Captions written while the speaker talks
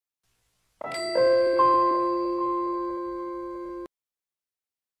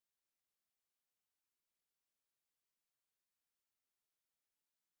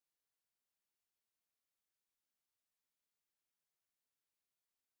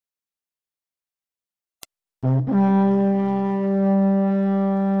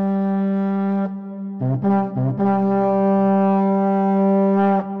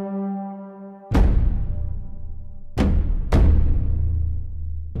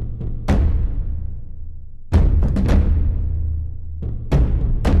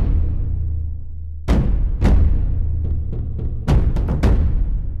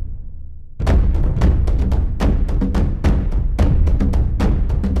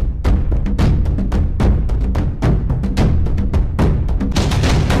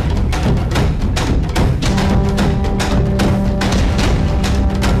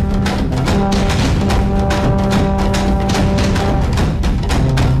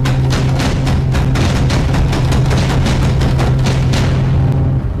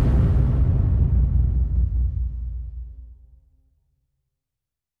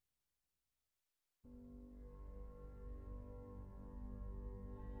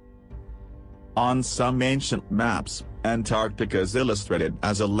On some ancient maps, Antarctica is illustrated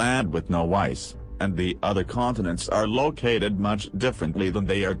as a land with no ice, and the other continents are located much differently than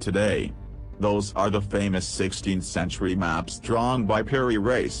they are today. Those are the famous 16th century maps drawn by Piri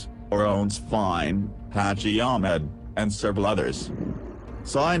Reis, Unexplained, Haji Ahmed, and several others.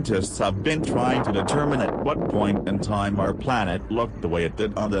 Scientists have been trying to determine at what point in time our planet looked the way it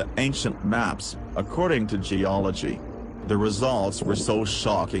did on the ancient maps, according to geology. The results were so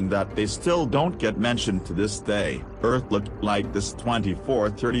shocking that they still don't get mentioned to this day. Earth looked like this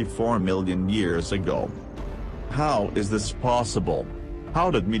 34 million years ago. How is this possible? How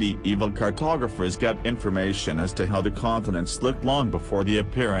did medieval cartographers get information as to how the continents looked long before the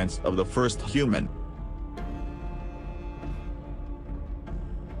appearance of the first human?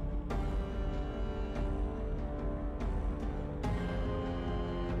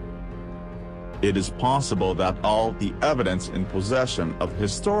 It is possible that all the evidence in possession of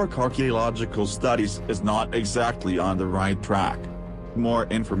historic archaeological studies is not exactly on the right track. More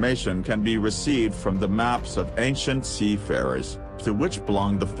information can be received from the maps of ancient seafarers, to which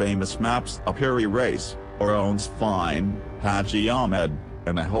belong the famous maps of Piri Reis, Unexplained, Haji Ahmed,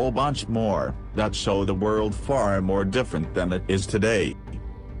 and a whole bunch more, that show the world far more different than it is today.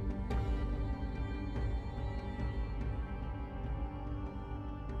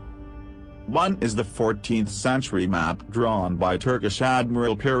 One is the 14th century map drawn by Turkish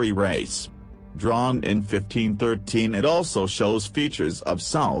Admiral Piri Reis. Drawn in 1513, it also shows features of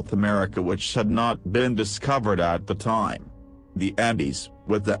South America which had not been discovered at the time. The Andes,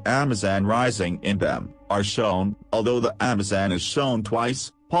 with the Amazon rising in them, are shown, although the Amazon is shown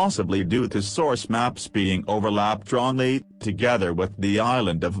twice, possibly due to source maps being overlapped wrongly, together with the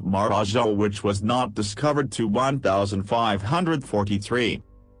island of Marajo, which was not discovered to 1543.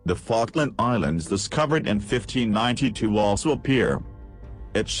 The Falkland Islands, discovered in 1592, also appear.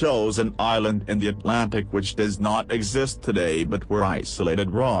 It shows an island in the Atlantic which does not exist today but where isolated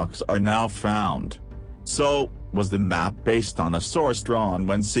rocks are now found. So, was the map based on a source drawn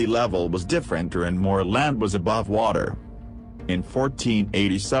when sea level was different or and more land was above water? In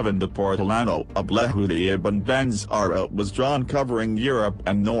 1487, the Portolano of Lehudi ibn Benzara was drawn covering Europe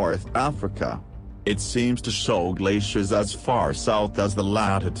and North Africa. It seems to show glaciers as far south as the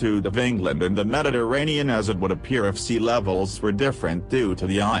latitude of England and the Mediterranean, as it would appear if sea levels were different due to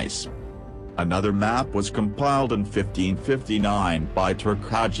the ice. Another map was compiled in 1559 by Turk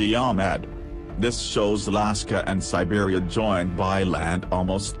Haji Ahmed. This shows Alaska and Siberia joined by land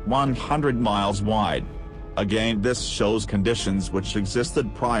almost 100 miles wide. Again, this shows conditions which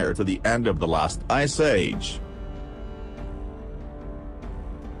existed prior to the end of the last ice age.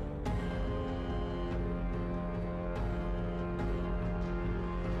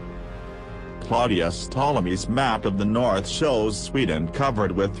 Claudius Ptolemy's map of the north shows Sweden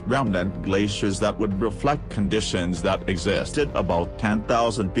covered with remnant glaciers that would reflect conditions that existed about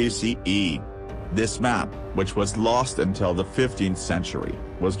 10,000 BCE. This map, which was lost until the 15th century,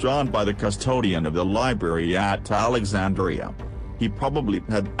 was drawn by the custodian of the library at Alexandria. He probably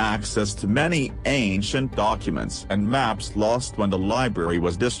had access to many ancient documents and maps lost when the library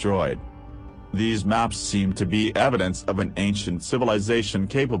was destroyed. These maps seem to be evidence of an ancient civilization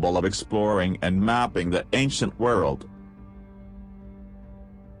capable of exploring and mapping the ancient world.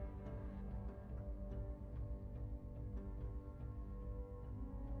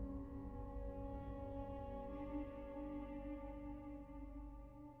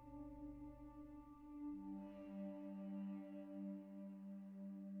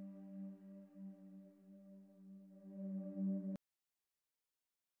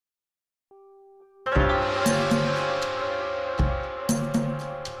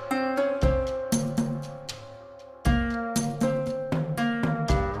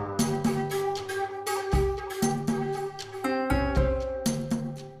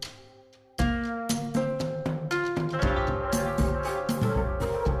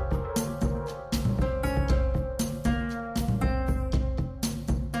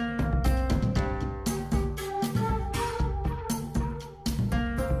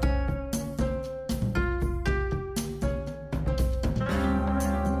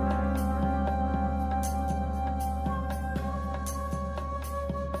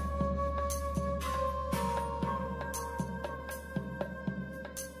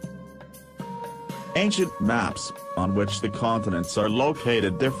 Ancient maps, on which the continents are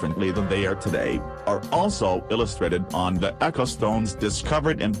located differently than they are today, are also illustrated on the echo stones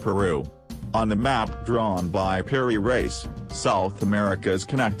discovered in Peru. On the map drawn by Piri Reis, South America is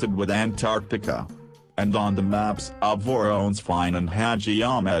connected with Antarctica. And on the maps of Voron's Fine and Haji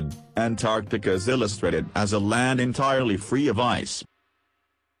Ahmed, Antarctica is illustrated as a land entirely free of ice.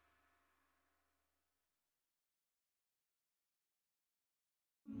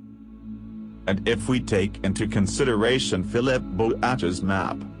 And if we take into consideration Philippe Bouatche's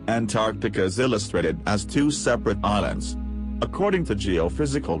map, Antarctica is illustrated as two separate islands. According to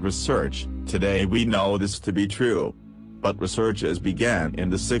geophysical research, today we know this to be true. But researches began in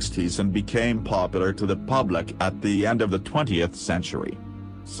the 60s and became popular to the public at the end of the 20th century.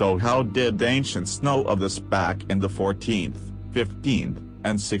 So how did ancients know of this back in the 14th, 15th,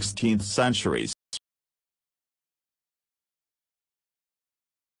 and 16th centuries?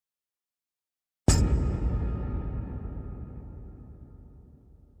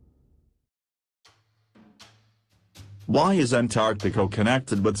 Why is Antarctica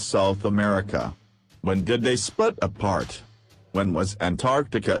connected with South America? When did they split apart? When was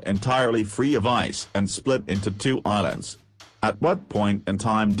Antarctica entirely free of ice and split into two islands? At what point in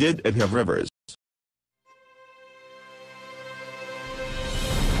time did it have rivers?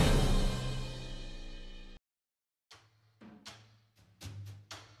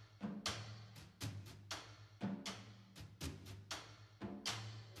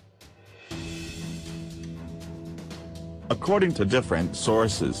 According to different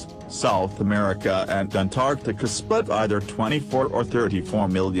sources, South America and Antarctica split either 24 or 34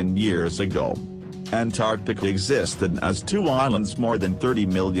 million years ago. Antarctica existed as two islands more than 30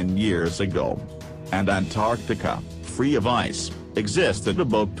 million years ago. And Antarctica, free of ice, existed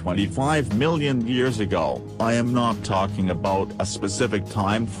about 25 million years ago. I am not talking about a specific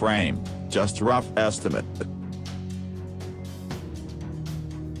time frame, just a rough estimate.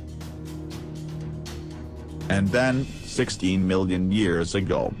 And then, 16 million years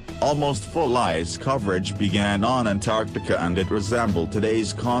ago, almost full ice coverage began on Antarctica and it resembled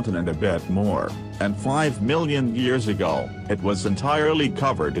today's continent a bit more, and 5 million years ago, it was entirely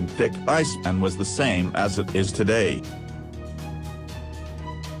covered in thick ice and was the same as it is today.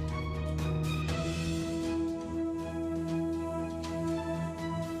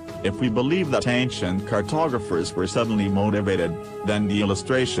 If we believe that ancient cartographers were suddenly motivated, then the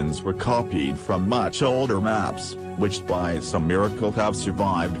illustrations were copied from much older maps, which by some miracle have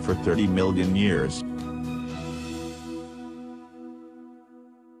survived for 30 million years.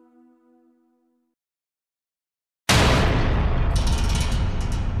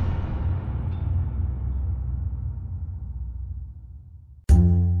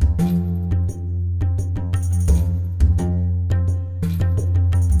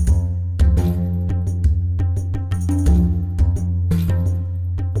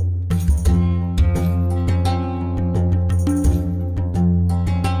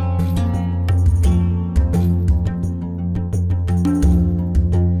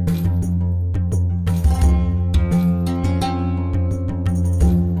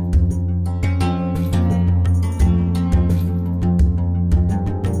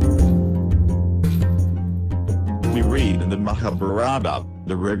 Mahabharata,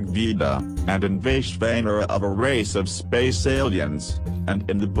 the Rig Veda, and in Vaishvanara of a race of space aliens, and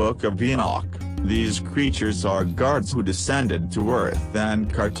in the Book of Enoch, these creatures are gods who descended to Earth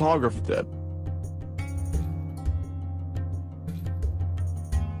and cartographed it.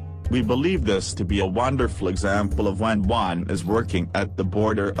 We believe this to be a wonderful example of when one is working at the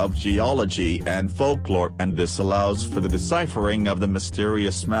border of geology and folklore, and this allows for the deciphering of the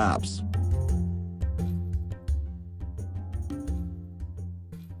mysterious maps.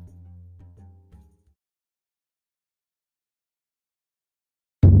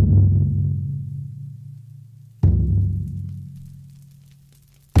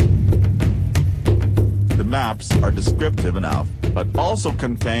 Maps are descriptive enough, but also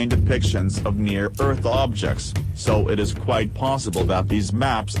contain depictions of near-Earth objects, so it is quite possible that these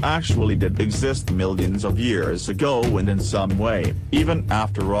maps actually did exist millions of years ago, and in some way, even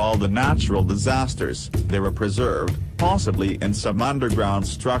after all the natural disasters, they were preserved, possibly in some underground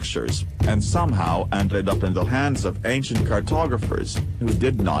structures, and somehow ended up in the hands of ancient cartographers, who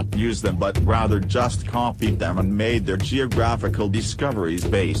did not use them but rather just copied them and made their geographical discoveries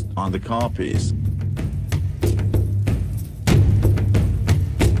based on the copies.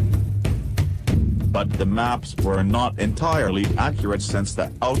 But the maps were not entirely accurate, since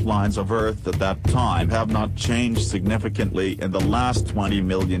the outlines of Earth at that time have not changed significantly in the last 20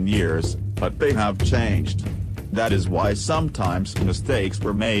 million years, but they have changed. That is why sometimes mistakes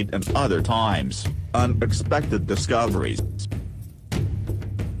were made and other times, Unexpected discoveries.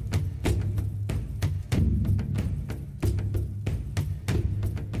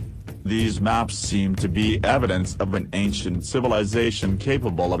 These maps seem to be evidence of an ancient civilization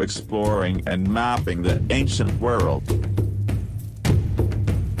capable of exploring and mapping the ancient world.